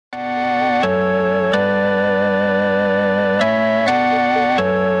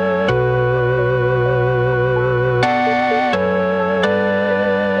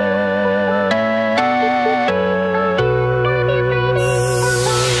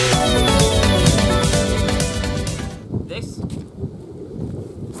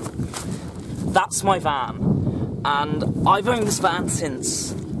to my van, and I've owned this van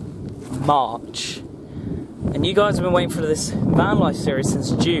since March, and you guys have been waiting for this van life series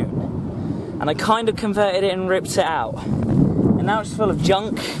since June, and I kind of converted it and ripped it out, and now it's full of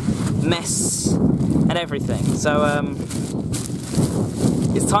junk, mess, and everything. So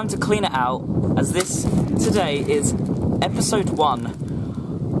it's time to clean it out, as this today is episode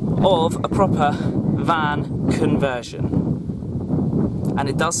 1 of a proper van conversion, and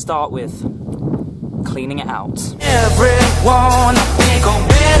it does start with cleaning it out. Everyone, I think I'm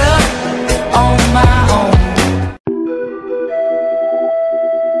better on my own.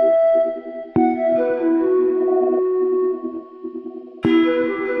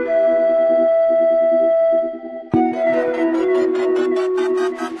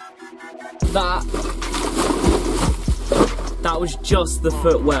 That was just the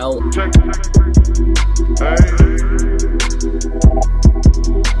footwell.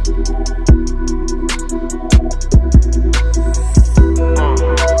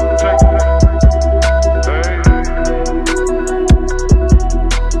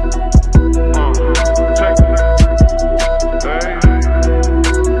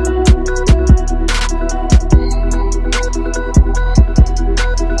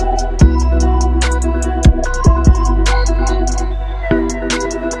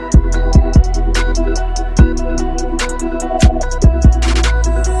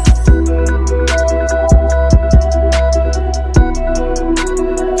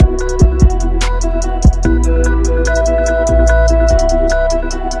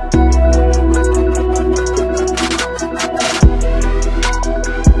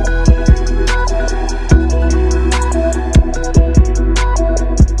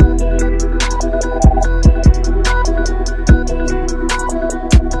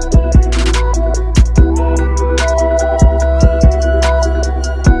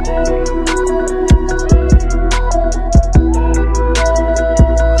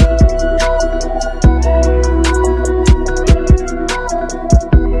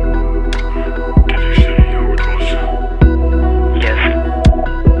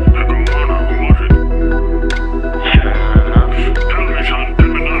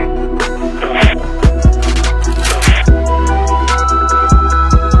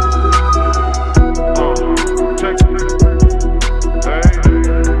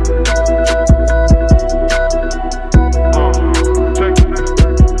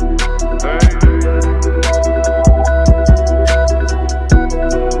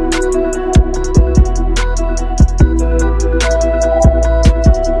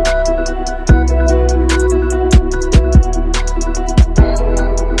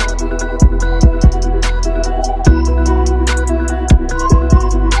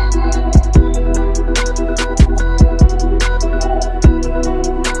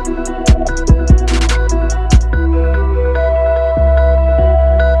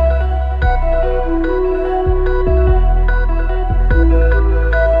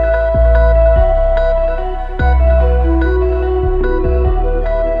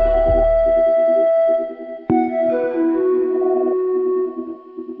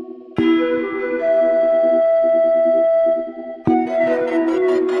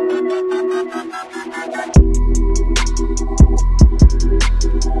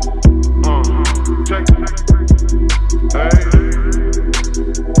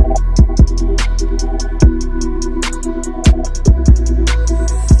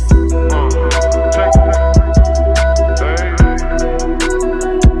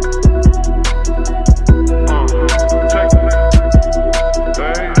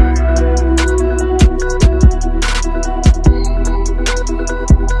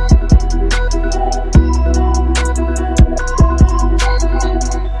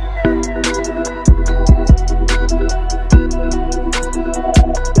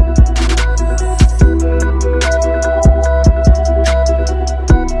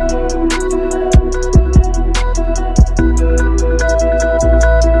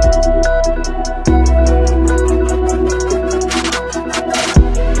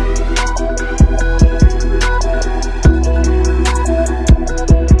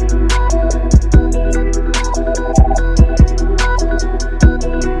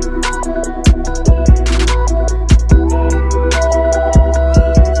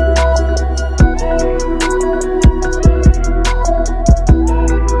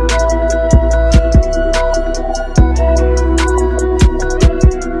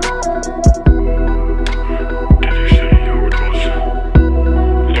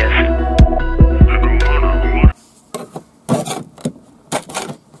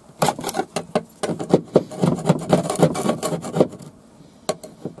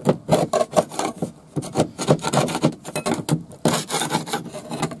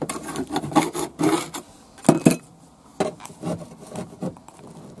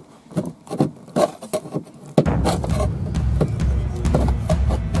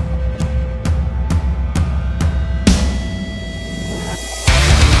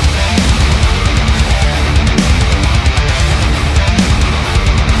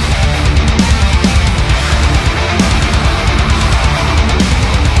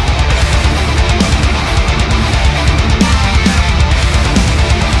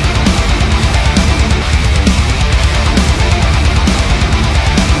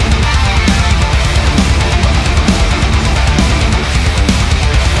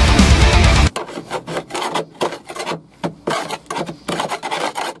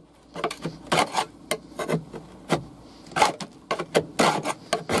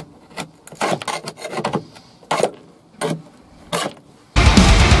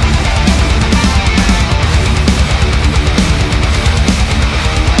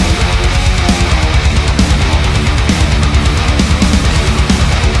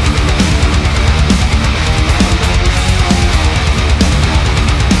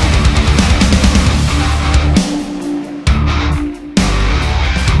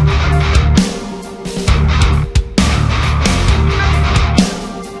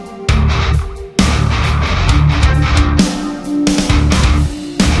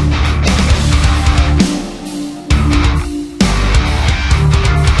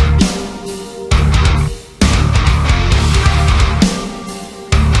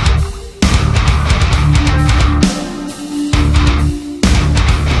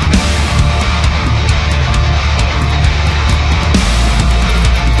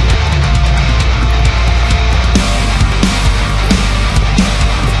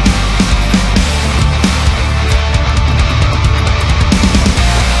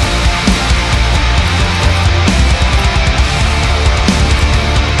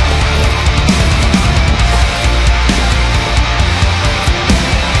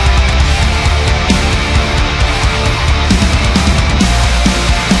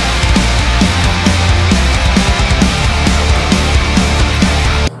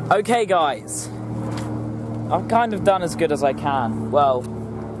 Okay guys, I've kind of done as good as I can. Well,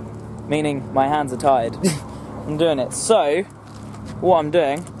 meaning my hands are tired. I'm doing it. So, what I'm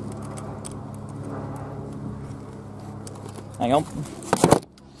doing... Hang on.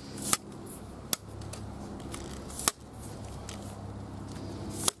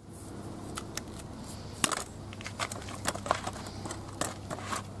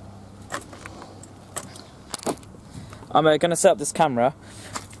 I'm going to set up this camera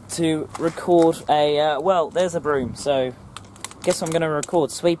to record a, well, there's a broom, so I guess I'm going to record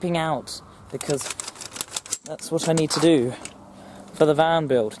sweeping out, because that's what I need to do for the van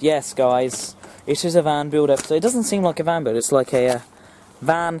build. Yes, guys, it is a van build episode. It doesn't seem like a van build, it's like a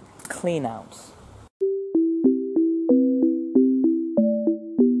van clean out.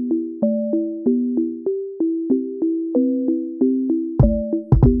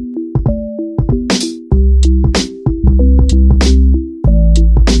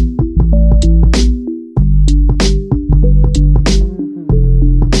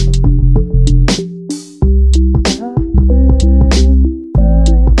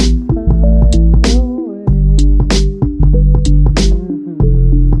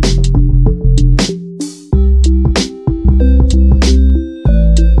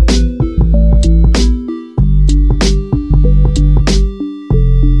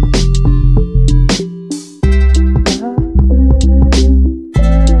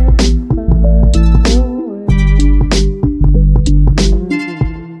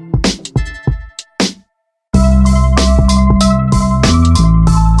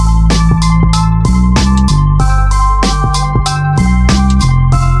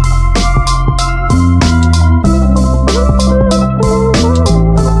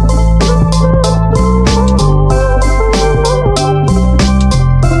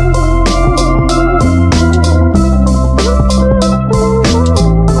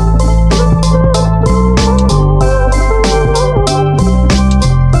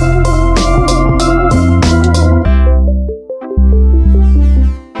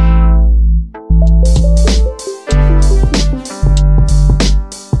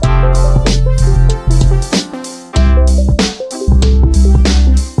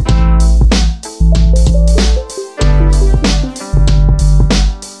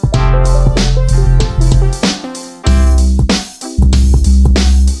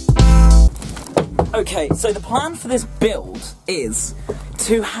 Okay, so the plan for this build is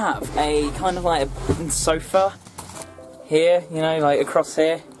to have a kind of like a sofa here, you know, like across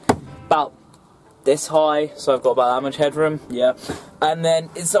here, about this high, so I've got about that much headroom, yeah. And then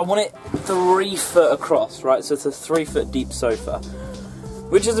I want it 3 foot across, right, so it's a 3 foot deep sofa,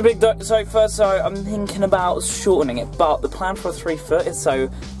 which is a big sofa, so I'm thinking about shortening it, but the plan for a 3 foot is so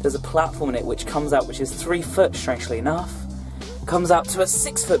there's a platform in it which comes out, which is 3 foot, strangely enough, comes out to a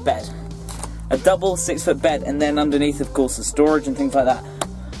 6 foot bed. A double 6 foot bed, and then underneath, of course, the storage and things like that.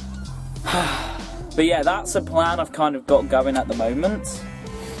 But yeah, that's a plan I've kind of got going at the moment.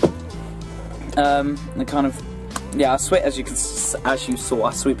 I kind of, yeah, as you saw,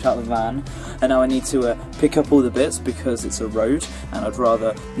 I swept out the van, and now I need to pick up all the bits because it's a road, and I'd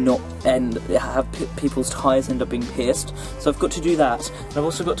rather not have people's tyres end up being pierced. So I've got to do that, and I've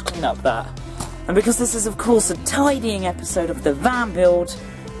also got to clean up that. And because this is, of course, a tidying episode of the van build,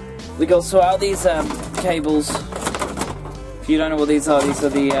 we got to sort out these cables. If you don't know what these are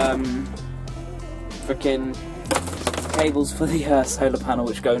the frickin' cables for the solar panel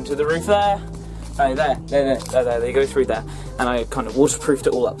which go into the roof there. Oh, there, they go through there. And I kind of waterproofed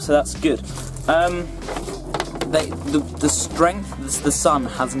it all up, so that's good. The strength, the sun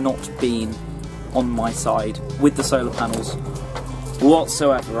has not been on my side with the solar panels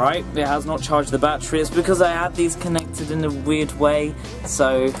whatsoever, right? It has not charged the battery. It's because I had these connected in a weird way,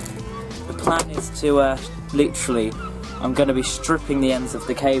 so the plan is to literally, I'm going to be stripping the ends of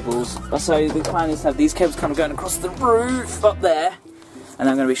the cables. So the plan is to have these cables kind of going across the roof up there, and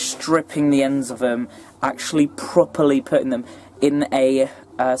I'm going to be stripping the ends of them, actually properly putting them in a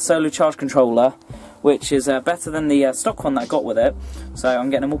solar charge controller, which is better than the stock one that I got with it. So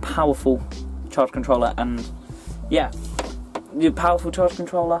I'm getting a more powerful charge controller, and yeah, the powerful charge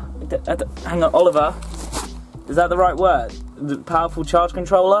controller. Hang on, Oliver, is that the right word? The powerful charge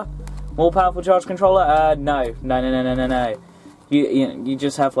controller? More powerful charge controller? No. You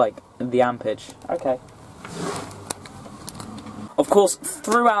just have like the ampage. Okay. Of course,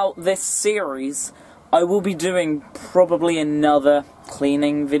 throughout this series, I will be doing probably another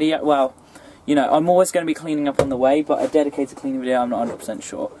cleaning video. Well, you know, I'm always going to be cleaning up on the way, but a dedicated cleaning video, I'm not 100%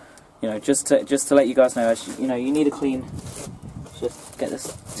 sure. You know, just to let you guys know, you know, you need a clean. Just get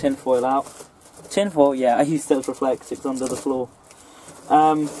this tin foil out. Tin foil, yeah, I use those reflectics under the floor.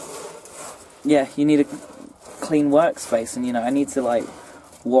 yeah, you need a clean workspace, and you know, I need to like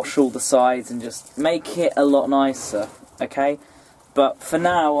wash all the sides and just make it a lot nicer, okay? But for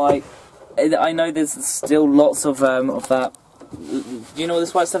now, I know there's still lots of that. Do you know what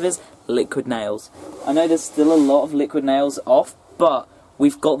this white stuff is? Liquid nails. I know there's still a lot of liquid nails off, but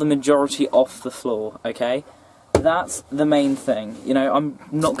we've got the majority off the floor, okay? That's the main thing. You know, I'm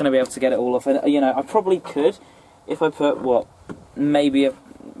not going to be able to get it all off. You know, I probably could, if I put, what, maybe a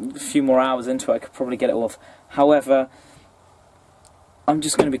few more hours into it, I could probably get it all off. However, I'm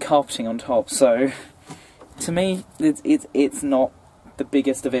just going to be carpeting on top, so to me, it's not the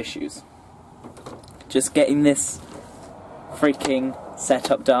biggest of issues. Just getting this freaking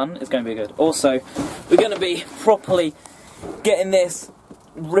setup done is going to be good. Also, we're going to be properly getting this,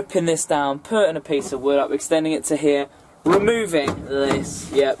 ripping this down, putting a piece of wood up, extending it to here, removing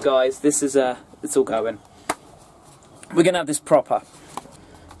this. Yep, guys, this is it's all going. We're going to have this proper.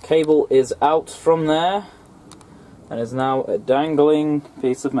 Cable is out from there and is now a dangling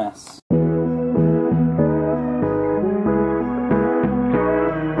piece of mess.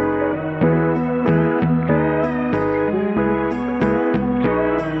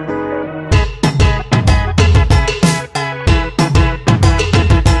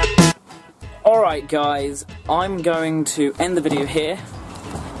 Alright guys, I'm going to end the video here.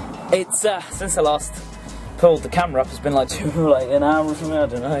 It's, since I last pulled the camera up, it's been like an hour or something, I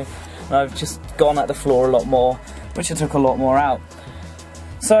don't know. And I've just gone at the floor a lot more, which I took a lot more out.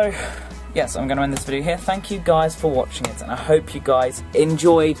 So, yes, I'm going to end this video here. Thank you guys for watching it, and I hope you guys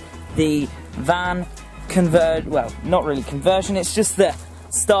enjoyed the van well, not really conversion, it's just the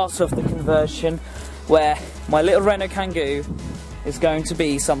start of the conversion, where my little Renault Kangoo is going to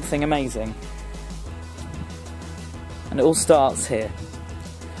be something amazing. And it all starts here.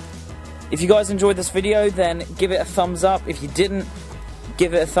 If you guys enjoyed this video, then give it a thumbs up. If you didn't,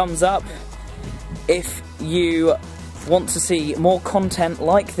 give it a thumbs up. If you want to see more content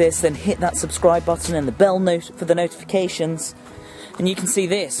like this, then hit that subscribe button and the bell note for the notifications. And you can see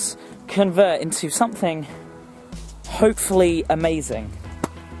this convert into something hopefully amazing.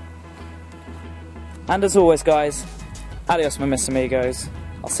 And as always guys, adios my Miss Amigos.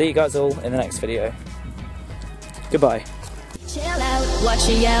 I'll see you guys all in the next video. Goodbye. Chill out, what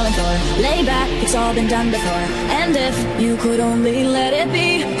you yelling for? Lay back, it's all been done before. And if you could only let it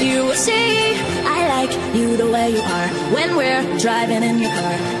be, you will see I like you the way you are. When we're driving in your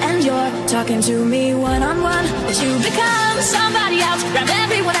car and you're talking to me one-on-one, that you become somebody else, grab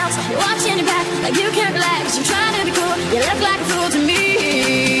everyone else. You're watching your back like you can't relax. You're trying to be cool, you look like a fool to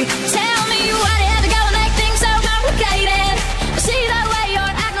me.